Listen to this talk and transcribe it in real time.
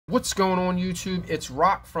What's going on, YouTube? It's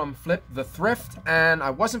Rock from Flip the Thrift, and I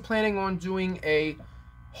wasn't planning on doing a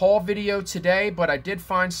haul video today, but I did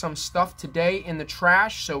find some stuff today in the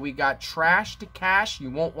trash, so we got trash to cash.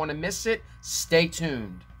 You won't want to miss it. Stay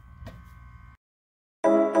tuned.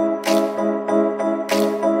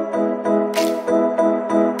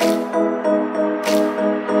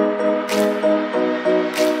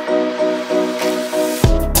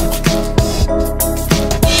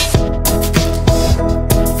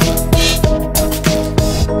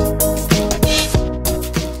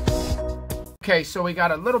 Okay, so we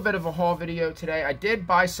got a little bit of a haul video today. I did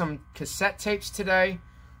buy some cassette tapes today.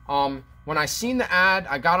 When I seen the ad,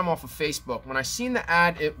 I got them off of Facebook. When I seen the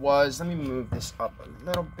ad, it was, let me move this up a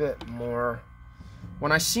little bit more.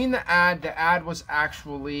 When I seen the ad was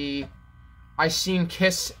actually, I seen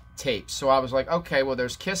Kiss tapes. So I was like, okay, well,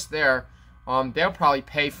 there's Kiss there. They'll probably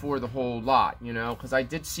pay for the whole lot, you know, because I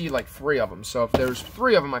did see like 3 of them. So if there's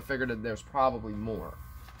 3 of them, I figured that there's probably more.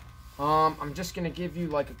 I'm just going to give you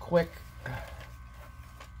like a quick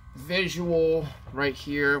visual right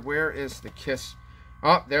here. Where is the Kiss?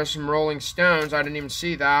 Oh, there's some Rolling Stones. I didn't even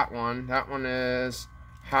see that one. That one is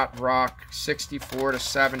Hot Rock 64 to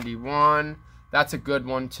 71. That's a good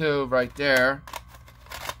one too right there.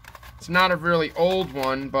 It's not a really old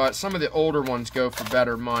one, but some of the older ones go for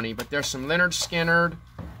better money. But there's some Lynyrd Skynyrd.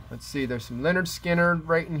 Let's see, there's some Lynyrd Skynyrd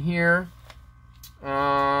right in here.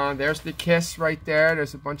 There's the Kiss right there.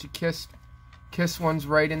 There's a bunch of Kiss ones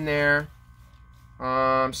right in there.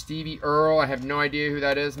 Stevie Earle, I have no idea who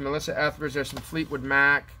that is. Melissa Etheridge, there's some Fleetwood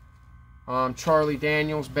Mac. Charlie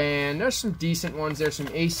Daniels Band, there's some decent ones. There's some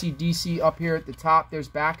AC/DC up here at the top. There's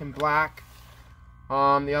Back in Black.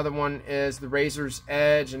 The other one is The Razor's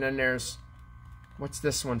Edge, and then there's, what's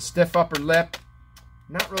this one? Stiff Upper Lip.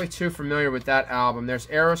 Not really too familiar with that album. There's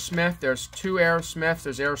Aerosmith, there's 2 Aerosmiths.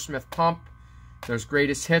 There's Aerosmith Pump. There's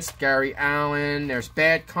Greatest Hits, Gary Allan. There's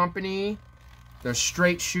Bad Company. There's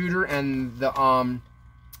Straight Shooter, and the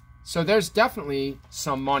so there's definitely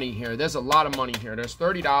some money here. There's a lot of money here. There's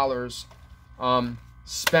 $30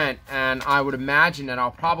 spent, and I would imagine that I'll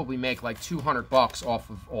probably make like 200 bucks off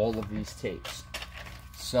of all of these tapes.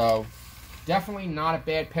 So definitely not a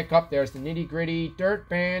bad pickup. There's the Nitty Gritty, Dirt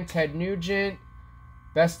Band, Ted Nugent,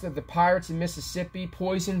 Best of the Pirates in Mississippi,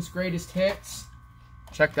 Poison's Greatest Hits.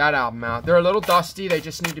 Check that album out. They're a little dusty. They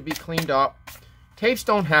just need to be cleaned up. Tapes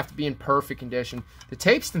don't have to be in perfect condition. The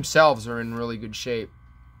tapes themselves are in really good shape.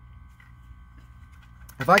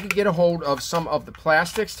 If I could get a hold of some of the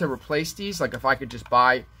plastics to replace these, like if I could just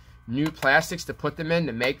buy new plastics to put them in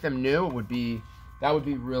to make them new, that would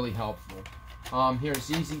be really helpful. Here's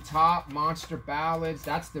ZZ Top, Monster Ballads.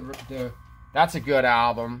 That's a good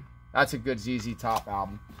album. That's a good ZZ Top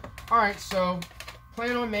album. All right, so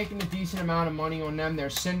plan on making a decent amount of money on them.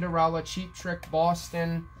 There's Cinderella, Cheap Trick,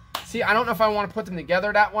 Boston. See, I don't know if I want to put them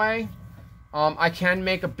together that way. I can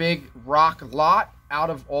make a big rock lot out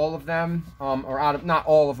of all of them, or out of, not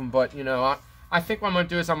all of them, but, you know, I think what I'm going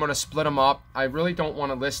to do is I'm going to split them up. I really don't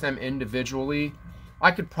want to list them individually.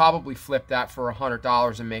 I could probably flip that for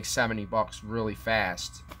 $100 and make 70 bucks really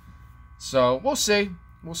fast. So, we'll see.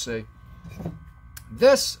 We'll see.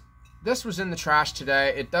 This was in the trash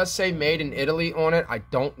today. It does say made in Italy on it. I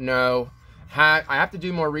don't know. I have to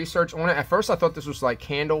do more research on it. At first, I thought this was like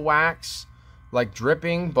candle wax, like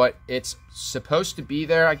dripping, but it's supposed to be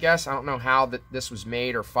there, I guess. I don't know how this was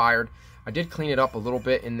made or fired. I did clean it up a little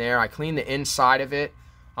bit in there. I cleaned the inside of it.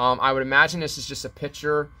 I would imagine this is just a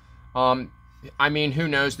picture. I mean, who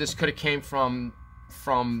knows? This could have came from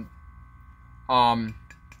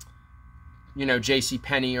you know,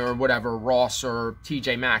 JCPenney or whatever, Ross or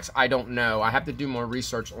TJ Maxx. I don't know. I have to do more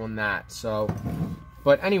research on that. So,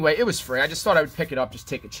 but anyway, it was free. I just thought I would pick it up, just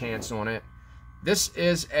take a chance on it. This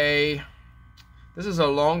is a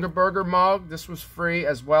Longaberger mug. This was free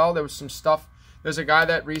as well. There was some stuff. There's a guy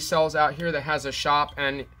that resells out here that has a shop,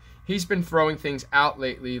 and he's been throwing things out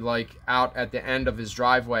lately, like out at the end of his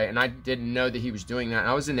driveway, and I didn't know that he was doing that. And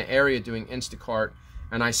I was in the area doing Instacart,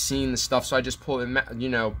 and I seen the stuff, so I just pulled it, you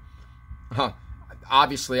know.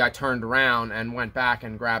 Obviously, I turned around and went back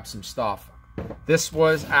and grabbed some stuff. This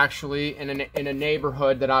was actually in a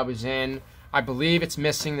neighborhood that I was in. I believe it's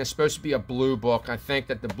missing. There's supposed to be a blue book. I think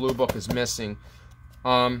that the blue book is missing.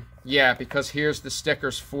 Yeah, because here's the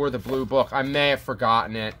stickers for the blue book. I may have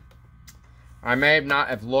forgotten it. I may have not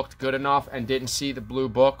have looked good enough and didn't see the blue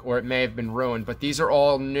book, or it may have been ruined. But these are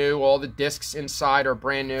all new. All the discs inside are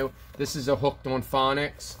brand new. This is a Hooked on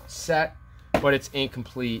Phonics set, but it's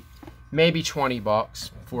incomplete. Maybe 20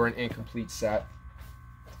 bucks for an incomplete set.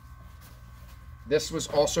 This was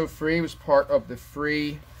also free. It was part of the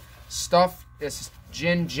free stuff.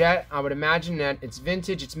 Gin Jet. I would imagine that it's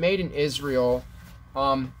vintage. It's made in Israel.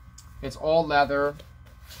 It's all leather.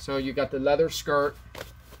 So you got the leather skirt.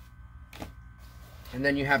 And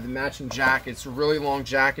then you have the matching jacket. It's a really long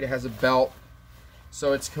jacket. It has a belt.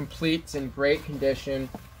 So it's complete. It's in great condition.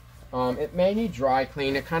 It may need dry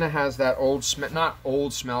clean. It kind of has that old smell. Not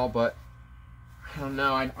old smell, but I don't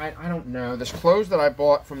know. I don't know. This clothes that I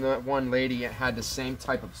bought from the one lady, it had the same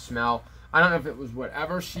type of smell. I don't know if it was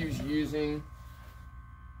whatever she was using.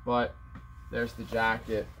 But there's the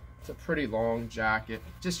jacket. It's a pretty long jacket.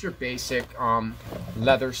 Just your basic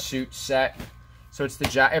leather suit set. So it's the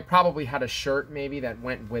jacket. It probably had a shirt maybe that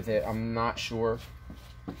went with it. I'm not sure.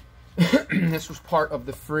 This was part of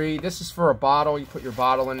the free. This is for a bottle. You put your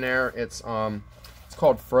bottle in there. It's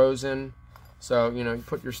called Frozen. So, you know, you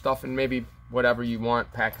put your stuff in, maybe whatever you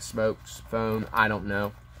want. Pack of smokes, phone, I don't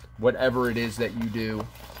know. Whatever it is that you do.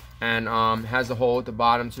 And has a hole at the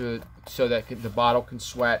bottom so that the bottle can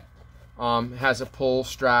sweat. Has a pull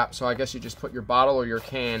strap. So I guess you just put your bottle or your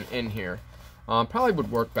can in here. Probably would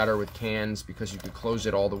work better with cans because you could close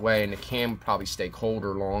it all the way and the can would probably stay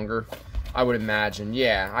colder longer. I would imagine.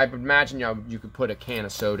 Yeah, I would imagine you could put a can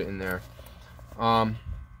of soda in there. And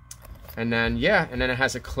then it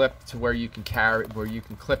has a clip to where you can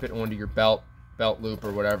clip it onto your belt loop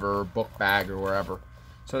or whatever, or book bag or wherever.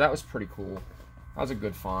 So that was pretty cool. That was a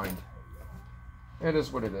good find. It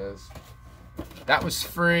is what it is. That was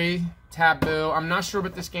free. Taboo. I'm not sure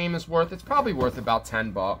what this game is worth. It's probably worth about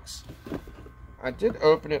 10 bucks. I did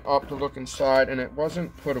open it up to look inside, and it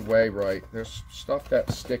wasn't put away right. There's stuff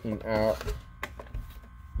that's sticking out.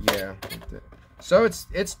 Yeah. So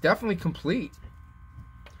it's definitely complete.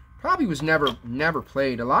 Probably was never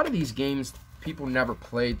played. A lot of these games, people never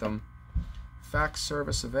played them. Fax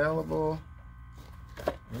service available.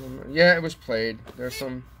 Yeah, it was played. There's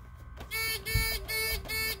some.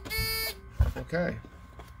 Okay.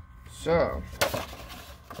 So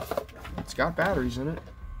it's got batteries in it.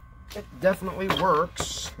 It definitely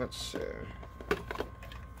works. Let's see.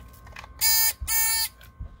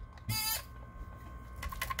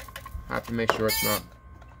 I have to make sure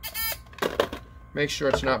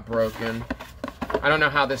it's not broken. I don't know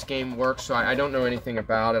how this game works, so I don't know anything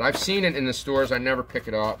about it. I've seen it in the stores. I never pick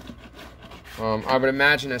it up. I would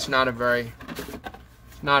imagine it's not a very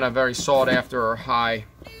sought after or high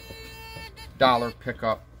dollar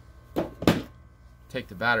pickup. Take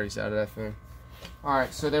the batteries out of that thing.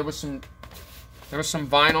 Alright, so there was some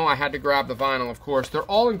vinyl. I had to grab the vinyl, of course. They're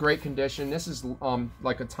all in great condition. This is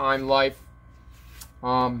like a Time Life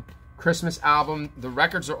Christmas album. The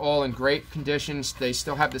records are all in great conditions. They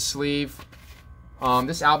still have the sleeve.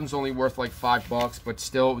 This album's only worth like $5, but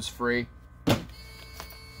still it was free.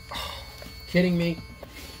 Kidding me?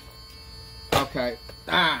 Okay.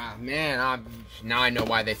 Ah, man. Now I know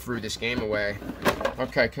why they threw this game away.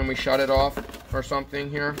 Okay, can we shut it off or something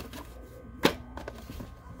here?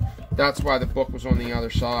 That's why the book was on the other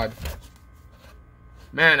side.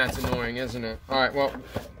 Man, that's annoying, isn't it? Alright, well,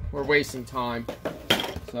 we're wasting time.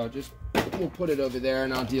 So we'll put it over there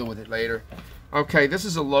and I'll deal with it later. Okay, this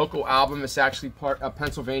is a local album. It's actually a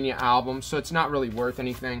Pennsylvania album, so it's not really worth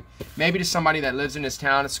anything. Maybe to somebody that lives in this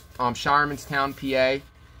town. It's Shiremanstown, PA.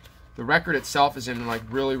 The record itself is in like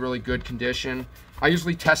really, really good condition. I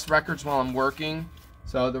usually test records while I'm working,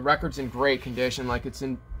 so the record's in great condition. Like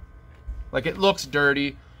it looks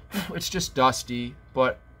dirty. It's just dusty,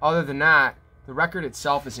 but other than that, the record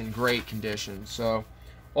itself is in great condition. So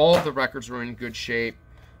all of the records were in good shape.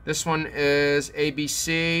 This one is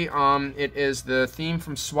ABC. It is the theme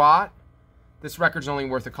from SWAT. This record's only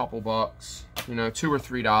worth a couple bucks, you know, $2 or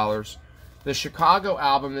 $3. The Chicago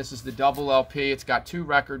album, this is the double LP. It's got 2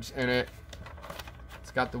 records in it.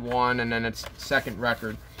 It's got the one and then its second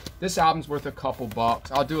record. This album's worth a couple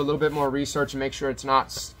bucks. I'll do a little bit more research and make sure it's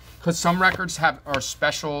not, because some records are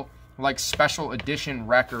special, like special edition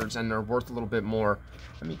records, and they're worth a little bit more.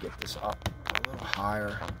 Let me get this up a little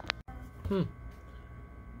higher.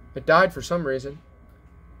 It died for some reason.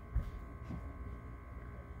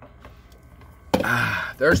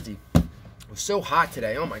 Ah, thirsty. It was so hot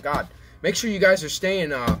today. Oh my God. Make sure you guys are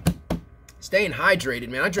staying hydrated,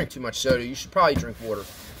 man. I drink too much soda. You should probably drink water.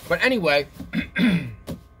 But anyway,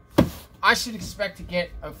 I should expect to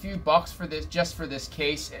get a few bucks for this, just for this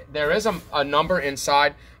case. There is a number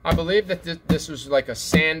inside. I believe that this was like a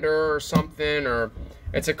sander or something, or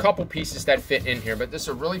it's a couple pieces that fit in here. But this is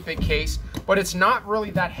a really big case, but it's not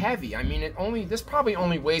really that heavy. I mean, this probably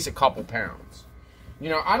only weighs a couple pounds. You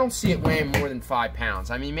know, I don't see it weighing more than 5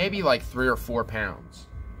 pounds. I mean, maybe like 3 or 4 pounds.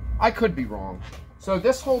 I could be wrong. So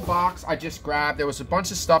this whole box I just grabbed. There was a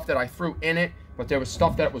bunch of stuff that I threw in it, but there was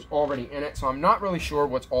stuff that was already in it. So I'm not really sure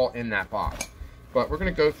what's all in that box. But we're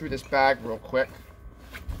going to go through this bag real quick.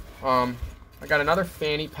 I got another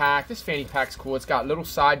fanny pack. This fanny pack's cool. It's got little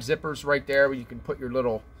side zippers right there where you can put your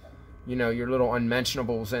little, you know, your little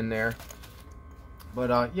unmentionables in there.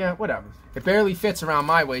 But, yeah, whatever. It barely fits around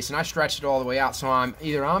my waist, and I stretched it all the way out. So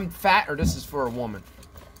either I'm fat or this is for a woman.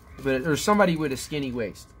 But there's somebody with a skinny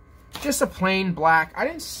waist. Just a plain black. I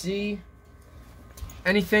didn't see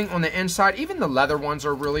anything on the inside. Even the leather ones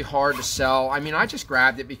are really hard to sell. I mean, I just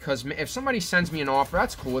grabbed it because if somebody sends me an offer,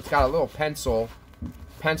 that's cool. It's got a little pencil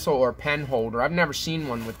or pen holder. I've never seen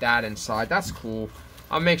one with that inside. That's cool.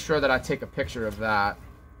 I'll make sure that I take a picture of that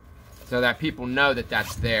so that people know that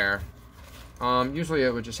that's there. Usually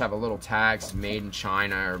it would just have a little tag, made in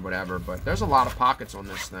China or whatever, but there's a lot of pockets on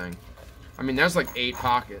this thing. I mean, there's like 8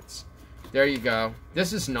 pockets. There you go.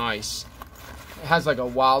 This is nice. It has like a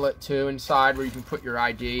wallet too inside where you can put your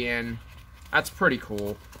ID in. That's pretty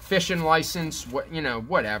cool. Fishing license, what, you know,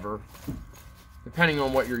 whatever. Depending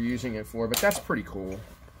on what you're using it for, but that's pretty cool.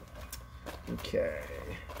 Okay.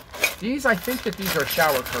 These, I think that these are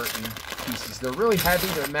shower curtain pieces. They're really heavy,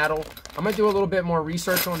 they're metal. I'm going to do a little bit more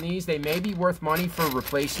research on these. They may be worth money for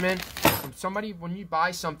replacement. When you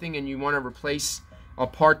buy something and you want to replace a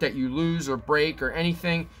part that you lose or break or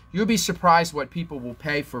anything, you'll be surprised what people will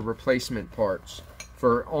pay for replacement parts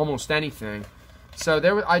for almost anything.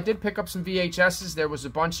 So I did pick up some VHSs. There was a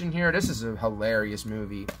bunch in here. This is a hilarious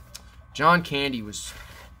movie. John Candy was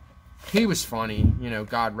funny, you know,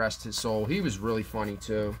 God rest his soul. He was really funny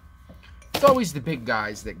too. It's always the big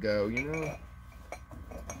guys that go, you know.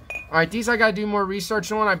 Alright, these I gotta do more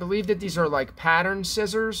research on. I believe that these are like pattern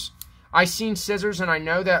scissors. I seen scissors, and I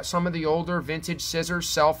know that some of the older vintage scissors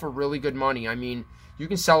sell for really good money. I mean, you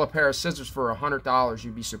can sell a pair of scissors for $100.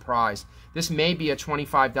 You'd be surprised. This may be a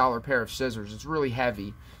 $25 pair of scissors. It's really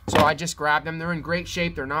heavy. So I just grabbed them. They're in great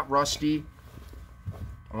shape. They're not rusty.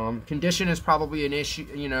 Condition is probably an issue,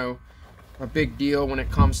 you know, a big deal when it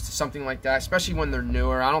comes to something like that, especially when they're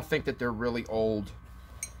newer. I don't think that they're really old,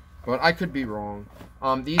 but I could be wrong.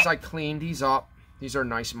 These, I cleaned these up. These are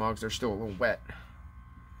nice mugs. They're still a little wet,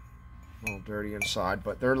 a little dirty inside,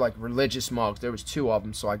 but they're like religious mugs. There was 2 of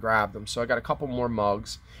them, so I grabbed them. So I got a couple more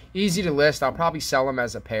mugs. Easy to list. I'll probably sell them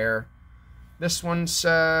as a pair. This one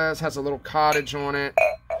has a little cottage on it.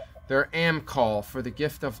 They're Amcol for the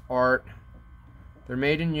gift of art. They're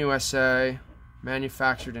made in USA,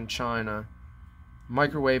 manufactured in China.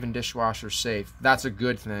 Microwave and dishwasher safe. That's a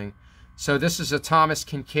good thing. So this is a Thomas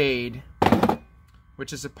Kinkade,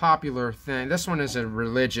 which is a popular thing. This one is a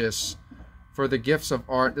religious for the gifts of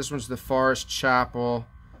art. This one's the Forest Chapel.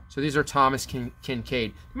 So these are Thomas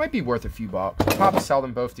Kinkade. It might be worth a few bucks. I'll probably sell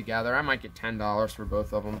them both together. I might get $10 for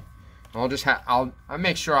both of them. I'll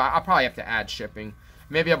make sure. I'll probably have to add shipping.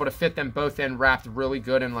 May be able to fit them both in wrapped really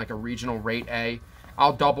good in like a regional rate A.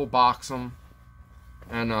 I'll double box them,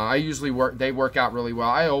 and I usually they work out really well.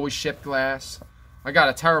 I always ship glass. I got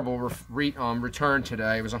a terrible return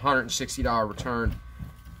today. It was a $160 return.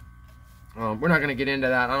 We're not going to get into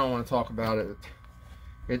that. I don't want to talk about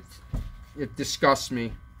it. It disgusts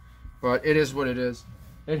me, but it is what it is.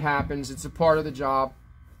 It happens. It's a part of the job.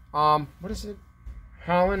 What is it?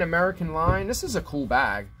 Holland American Line. This is a cool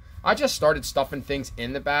bag. I just started stuffing things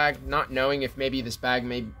in the bag, not knowing if maybe this bag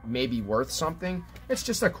may be worth something. It's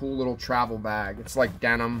just a cool little travel bag. It's like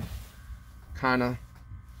denim, kind of.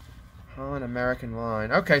 Holland American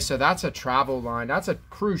Line. Okay, so that's a travel line. That's a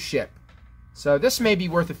cruise ship. So this may be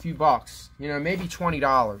worth a few bucks. You know, maybe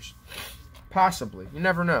 $20. Possibly. You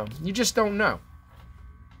never know. You just don't know.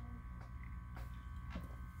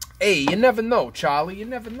 Hey, you never know, Charlie. You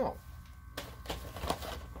never know.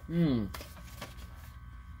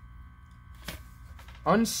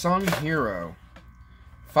 Unsung Hero.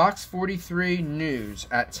 Fox 43 News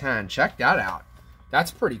at 10. Check that out.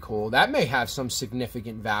 That's pretty cool. That may have some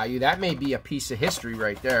significant value. That may be a piece of history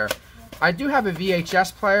right there. I do have a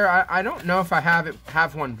VHS player. I don't know if I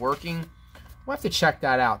have one working. We'll have to check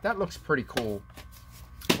that out. That looks pretty cool.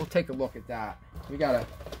 We'll take a look at that. We got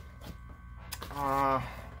a...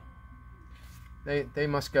 They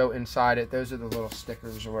must go inside it. Those are the little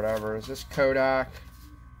stickers or whatever. Is this Kodak?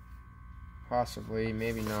 Possibly,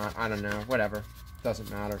 maybe not. I don't know. Whatever. Doesn't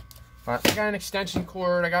matter. I got an extension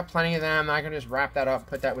cord. I got plenty of them. I can just wrap that up,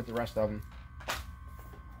 put that with the rest of them.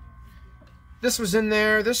 This was in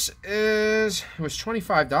there. This is... It was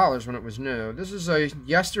 $25 when it was new. This is a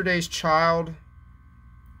Yesterday's Child.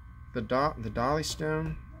 The Dolly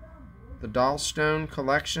Stone? The Doll Stone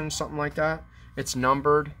collection, something like that. It's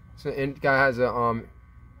numbered. So it has an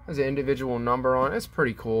individual number on it. It's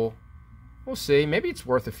pretty cool. We'll see. Maybe it's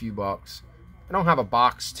worth a few bucks. I don't have a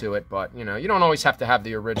box to it, but, you know, you don't always have to have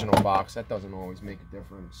the original box. That doesn't always make a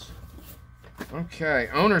difference. Okay,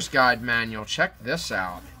 owner's guide manual. Check this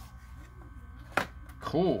out.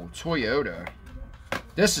 Cool, Toyota.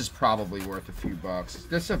 This is probably worth a few bucks. Is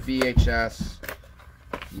this a VHS?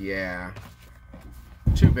 Yeah.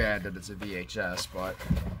 Too bad that it's a VHS, but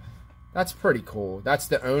that's pretty cool. That's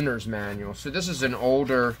the owner's manual. So this is an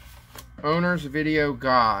older owner's video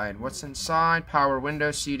guide. What's inside? Power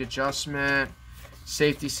window, seat adjustment,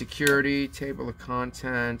 safety, security, table of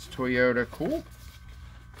contents, Toyota. Cool.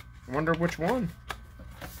 I wonder which one.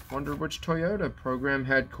 Wonder which Toyota. Program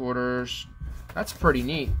headquarters. That's pretty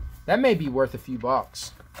neat. That may be worth a few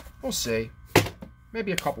bucks. We'll see.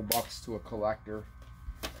 Maybe a couple bucks to a collector.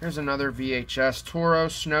 Here's another VHS. Toro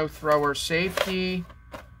snow thrower safety.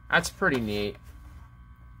 That's pretty neat.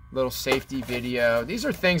 Little safety video. These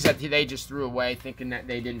are things that they just threw away thinking that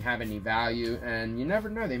they didn't have any value, and you never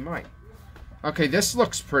know, they might. Okay, this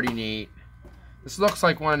looks pretty neat. This looks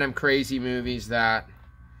like one of them crazy movies that...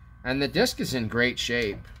 And the disc is in great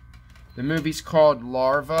shape. The movie's called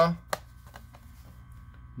Larva.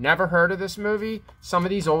 Never heard of this movie. Some of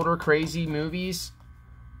these older crazy movies,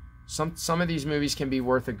 some of these movies can be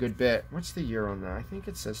worth a good bit. What's the year on that? I think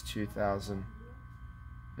it says 2000.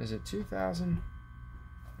 Is it 2000?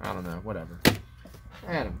 I don't know. Whatever.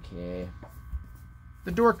 I don't care.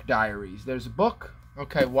 The Dork Diaries. There's a book.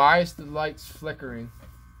 Okay, why is the lights flickering?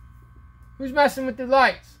 Who's messing with the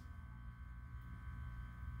lights?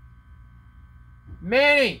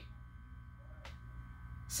 Manny!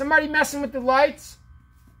 Somebody messing with the lights?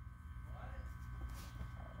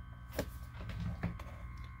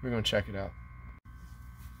 We're going to check it out.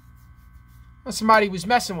 Well, somebody was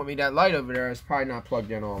messing with me. That light over there is probably not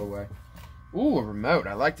plugged in all the way. Ooh, a remote.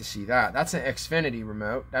 I like to see that. That's an Xfinity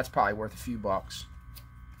remote. That's probably worth a few bucks.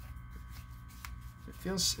 It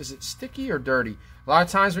feels... Is it sticky or dirty? A lot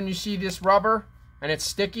of times when you see this rubber and it's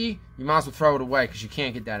sticky, you might as well throw it away because you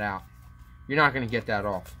can't get that out. You're not going to get that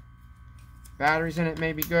off. Batteries in it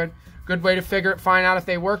may be good. Good way to find out if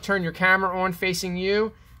they work. Turn your camera on facing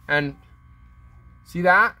you and... See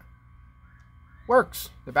that? Works.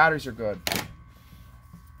 The batteries are good.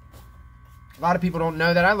 A lot of people don't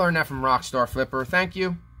know that. I learned that from Rockstar Flipper. Thank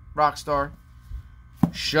you, Rockstar.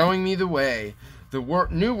 Showing me the way. The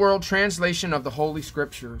New World Translation of the Holy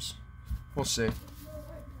Scriptures. We'll see.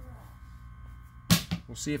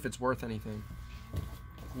 We'll see if it's worth anything.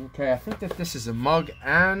 Okay, I think that this is a mug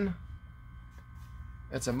and...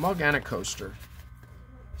 It's a mug and a coaster.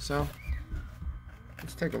 So,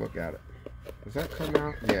 let's take a look at it. Does that come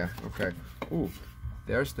out? Yeah, okay. Ooh,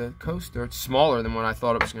 there's the coaster. It's smaller than what I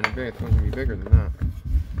thought it was going to be. It's going to be bigger than that.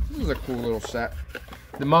 This is a cool little set.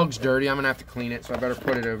 The mug's dirty. I'm going to have to clean it, so I better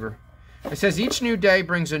put it over. It says, each new day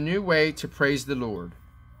brings a new way to praise the Lord.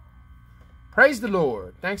 Praise the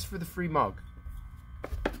Lord. Thanks for the free mug.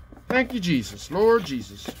 Thank you, Jesus. Lord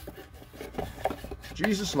Jesus.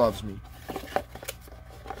 Jesus loves me.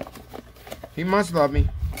 He must love me.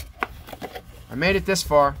 I made it this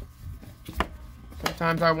far.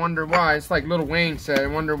 Sometimes I wonder why. It's like Lil Wayne said. I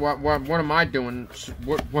wonder what am I doing?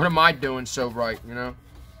 What am I doing so right? You know.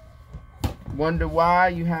 Wonder why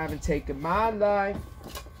you haven't taken my life.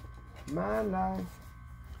 My life.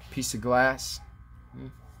 Piece of glass.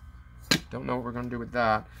 Don't know what we're gonna do with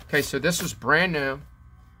that. Okay, so this was brand new.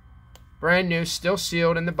 Brand new, still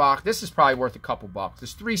sealed in the box. This is probably worth a couple bucks.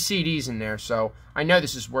 There's 3 CDs in there, so I know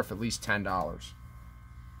this is worth at least $10.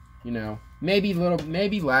 You know, maybe little,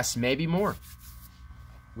 maybe less, maybe more.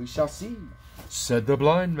 We shall see, said the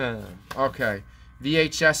blind man. Okay,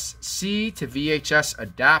 VHS-C to VHS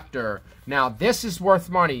adapter. Now, this is worth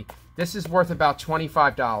money. This is worth about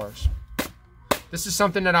 $25. This is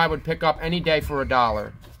something that I would pick up any day for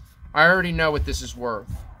 $1. I already know what this is worth.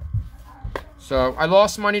 So, I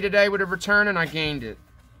lost money today with a return, and I gained it.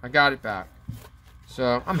 I got it back.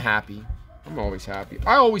 So, I'm happy. I'm always happy.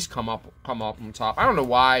 I always come up on top. I don't know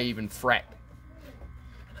why I even fret.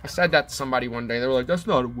 I said that to somebody one day. They were like, that's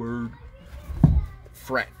not a word.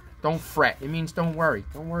 Fret. Don't fret. It means don't worry.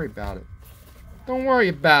 Don't worry about it. Don't worry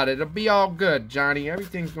about it. It'll be all good, Johnny.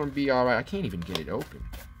 Everything's going to be all right. I can't even get it open.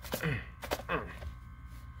 It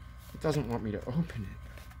doesn't want me to open it.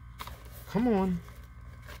 Come on.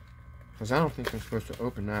 Because I don't think I'm supposed to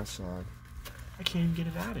open that side. I can't even get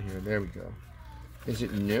it out of here. There we go. Is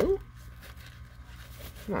it new?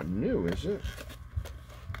 It's not new, is it?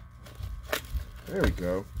 There we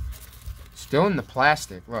go. Still in the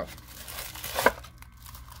plastic. Look.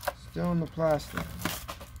 Still in the plastic.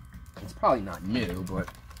 It's probably not new, but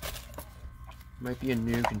might be in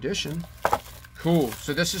new condition. Cool.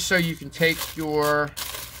 So this is so you can take the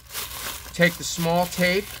small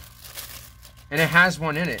tape, and it has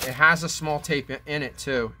one in it. It has a small tape in it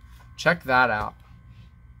too. Check that out.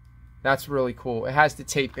 That's really cool. It has the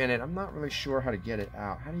tape in it. I'm not really sure how to get it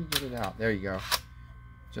out. How do you get it out? There you go.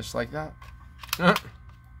 Just like that. How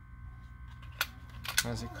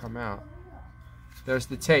does it come out? There's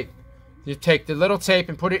the tape. You take the little tape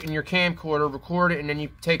and put it in your camcorder, record it, and then you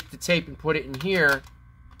take the tape and put it in here.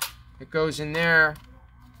 It goes in there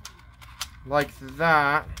like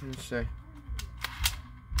that. Let me see.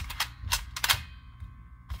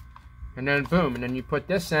 And then boom, and then you put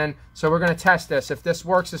this in. So we're going to test this. If this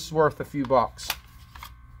works, this is worth a few bucks.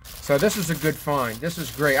 So this is a good find. This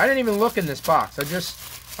is great. I didn't even look in this box.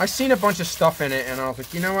 I seen a bunch of stuff in it, and I was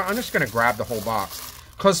like, you know what? I'm just going to grab the whole box.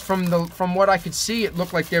 Because from what I could see, it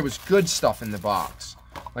looked like there was good stuff in the box.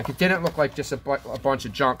 Like, it didn't look like just a bunch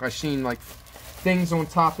of junk. I seen, like, things on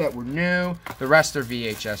top that were new. The rest are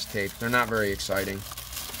VHS tapes. They're not very exciting.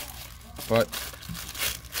 But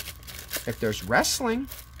if there's wrestling,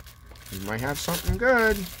 you might have something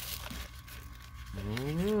good. I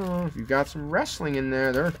don't know. If you got some wrestling in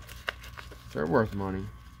there, they're worth money.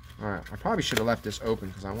 Alright, I probably should have left this open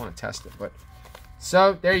because I want to test it. But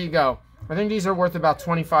so, there you go. I think these are worth about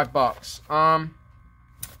 25 bucks.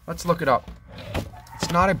 Let's look it up.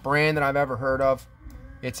 It's not a brand that I've ever heard of.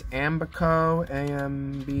 It's Ambico,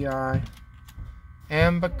 A-M-B-I.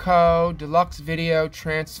 Ambico Deluxe Video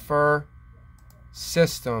Transfer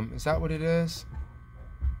System. Is that what it is?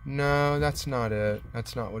 No, that's not it.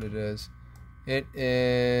 That's not what it is. It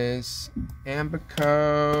is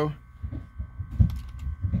Ambico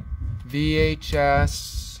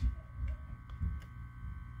VHS,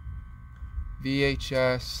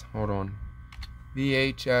 hold on.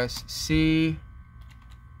 VHS-C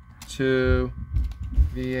to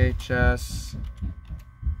VHS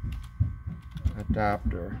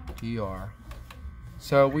adapter, DR.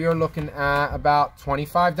 So we are looking at about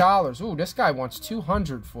 $25. Ooh, this guy wants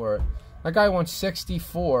 $200 for it. That guy wants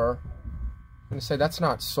 $64. I'm gonna say that's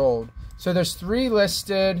not sold. So there's 3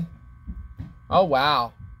 listed. Oh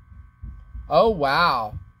wow. Oh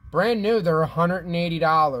wow. Brand new, they're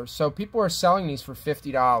 $180. So people are selling these for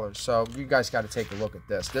 $50. So you guys got to take a look at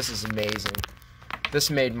this. This is amazing. This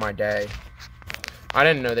made my day. I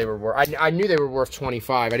didn't know they were worth. I knew they were worth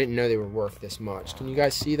 25. I didn't know they were worth this much. Can you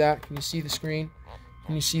guys see that? Can you see the screen?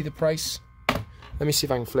 Can you see the price? Let me see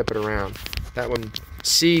if I can flip it around. That one.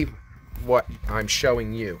 See what I'm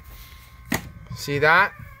showing you. See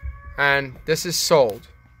that? And this is sold.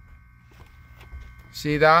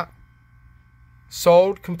 See that?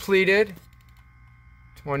 Sold, completed.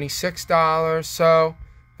 $26. So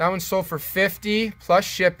that one sold for $50 plus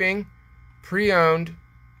shipping. Pre-owned.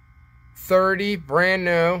 $30, brand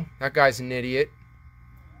new. That guy's an idiot.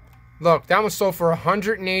 Look, that one sold for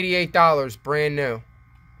 $188, brand new.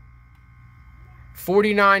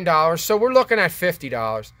 $49, so we're looking at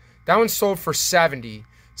 $50. That one sold for $70.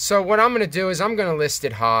 So what I'm going to do is I'm going to list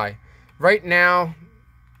it high. Right now,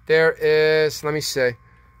 there is, let me see.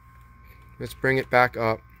 Let's bring it back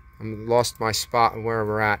up. I lost my spot and where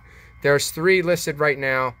we're at. There's 3 listed right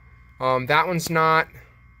now. That one's not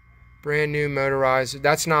brand new motorized.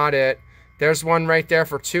 That's not it. There's one right there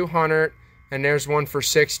for $200, and there's one for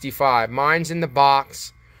 $65. Mine's in the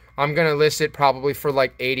box. I'm gonna list it probably for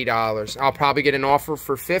like $80. I'll probably get an offer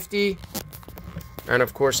for $50, and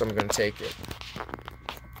of course I'm gonna take it.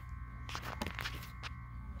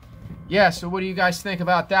 Yeah. So what do you guys think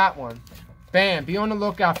about that one? Bam! Be on the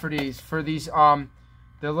lookout for these.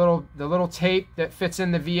 The little tape that fits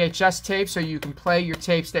in the VHS tape, so you can play your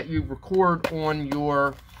tapes that you record on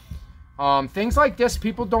your. Things like this,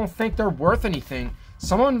 people don't think they're worth anything.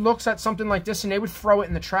 Someone looks at something like this and they would throw it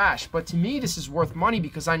in the trash. But to me, this is worth money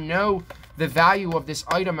because I know the value of this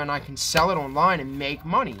item and I can sell it online and make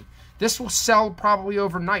money. This will sell probably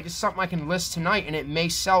overnight. This is something I can list tonight and it may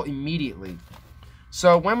sell immediately.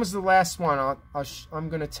 So when was the last one? I'm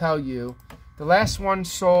going to tell you. The last one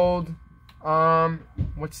sold,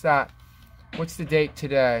 what's that? What's the date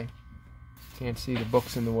today? Can't see, the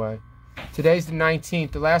book's in the way. Today's the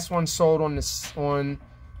 19th. The last one sold on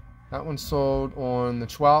that one sold on the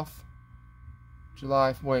 12th.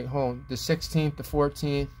 July, wait, hold on. The 16th, the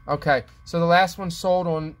 14th. Okay, so the last one sold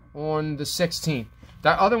on the 16th.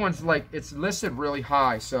 That other one's like, it's listed really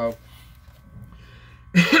high, so.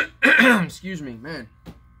 Excuse me, man.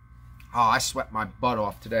 Oh, I sweat my butt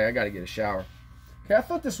off today. I gotta get a shower. Okay, I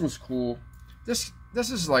thought this was cool. This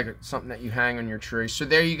is like something that you hang on your tree. So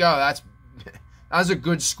there you go. That was a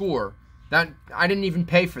good score. That I didn't even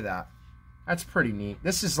pay for that. That's pretty neat.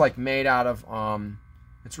 This is like made out of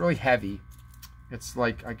it's really heavy. It's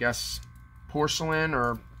like, I guess, porcelain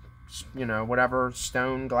or, you know, whatever,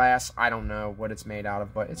 stone, glass. I don't know what it's made out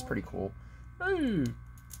of, but it's pretty cool. Hey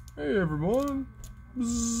everyone.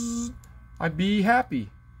 Bzz. I be happy.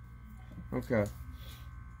 Okay.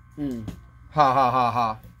 Ha ha ha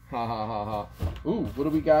ha. Ha ha ha ha. Ooh, what do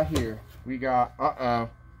we got here? We got,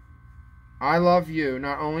 I love you,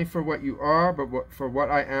 not only for what you are, but for what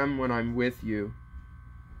I am when I'm with you.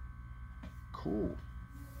 Cool.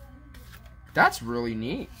 That's really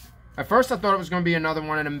neat. At first I thought it was going to be another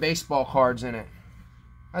one of them baseball cards in it.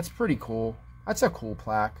 That's pretty cool. That's a cool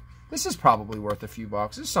plaque. This is probably worth a few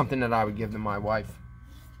bucks. This is something that I would give to my wife.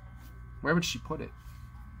 Where would she put it?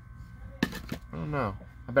 I don't know.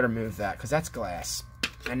 I better move that because that's glass.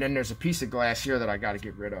 And then there's a piece of glass here that I got to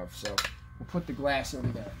get rid of. So we'll put the glass over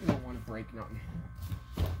there. We don't want to break nothing.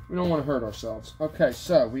 We don't want to hurt ourselves. Okay,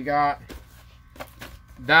 so we got...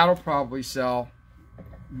 That'll probably sell.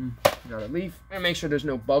 Got a leaf. And make sure there's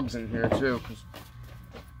no bugs in here too, because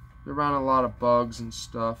they're around a lot of bugs and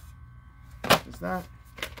stuff. Is that?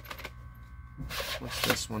 What's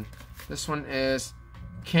this one? This one is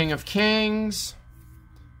King of Kings.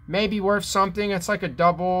 Maybe worth something. It's like a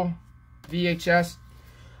double VHS.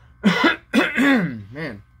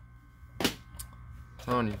 Man.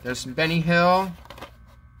 Tony. There's some Benny Hill.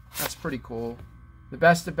 That's pretty cool. The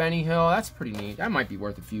Best of Benny Hill. That's pretty neat. That might be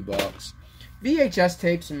worth a few bucks. VHS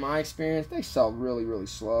tapes, in my experience, they sell really, really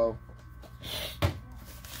slow.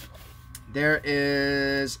 There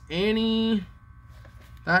is Annie.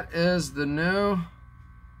 That is the new.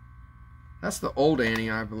 That's the old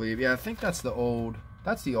Annie, I believe. Yeah, I think that's the old.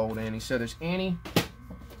 That's the old Annie. So there's Annie.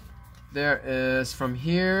 There is From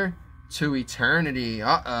Here to Eternity.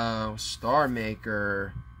 Uh-oh. Star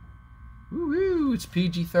Maker. Woo-hoo. It's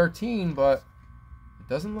PG-13, but it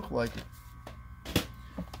doesn't look like it.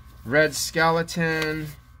 Red Skeleton.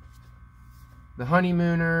 The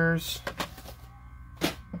Honeymooners.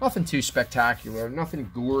 Nothing too spectacular.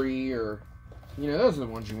 Nothing gory or... You know, those are the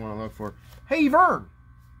ones you want to look for. Hey, Vern.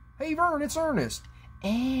 Hey, Vern, it's Ernest.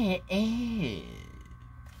 He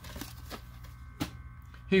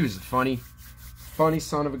was a funny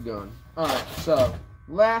son of a gun. Alright, so,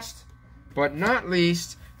 last but not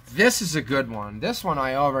least, this is a good one. This one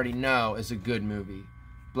I already know is a good movie.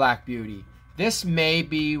 Black Beauty. This may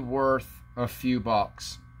be worth a few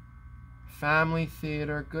bucks. Family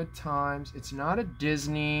theater, good times. It's not a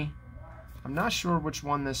Disney. I'm not sure which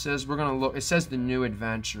one this is. We're going to look. It says The New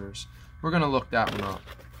Adventures. We're going to look that one up.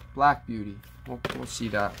 Black Beauty. We'll see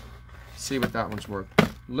that. See what that one's worth.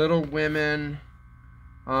 Little Women.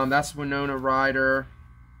 That's Winona Ryder.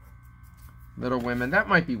 Little Women. That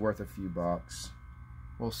might be worth a few bucks.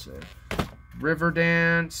 We'll see.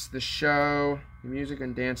 Riverdance. The Show. The music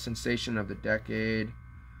and dance sensation of the decade.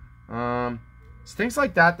 It's things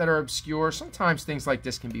like that that are obscure. Sometimes things like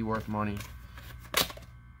this can be worth money.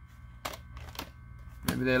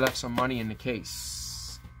 Maybe they left some money in the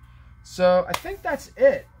case. So, I think that's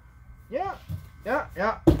it. Yeah.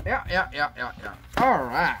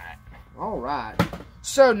 Alright.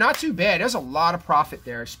 So, not too bad. There's a lot of profit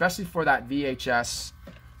there, especially for that VHS.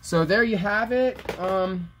 So, there you have it.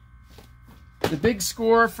 The big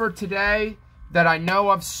score for today that I know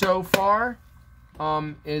of so far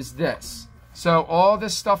is this. So, all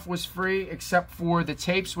this stuff was free except for the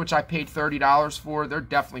tapes, which I paid $30 for. They're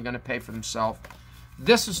definitely going to pay for themselves.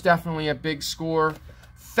 This was definitely a big score.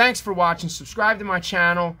 Thanks for watching. Subscribe to my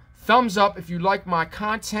channel. Thumbs up if you like my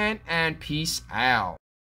content. And peace out.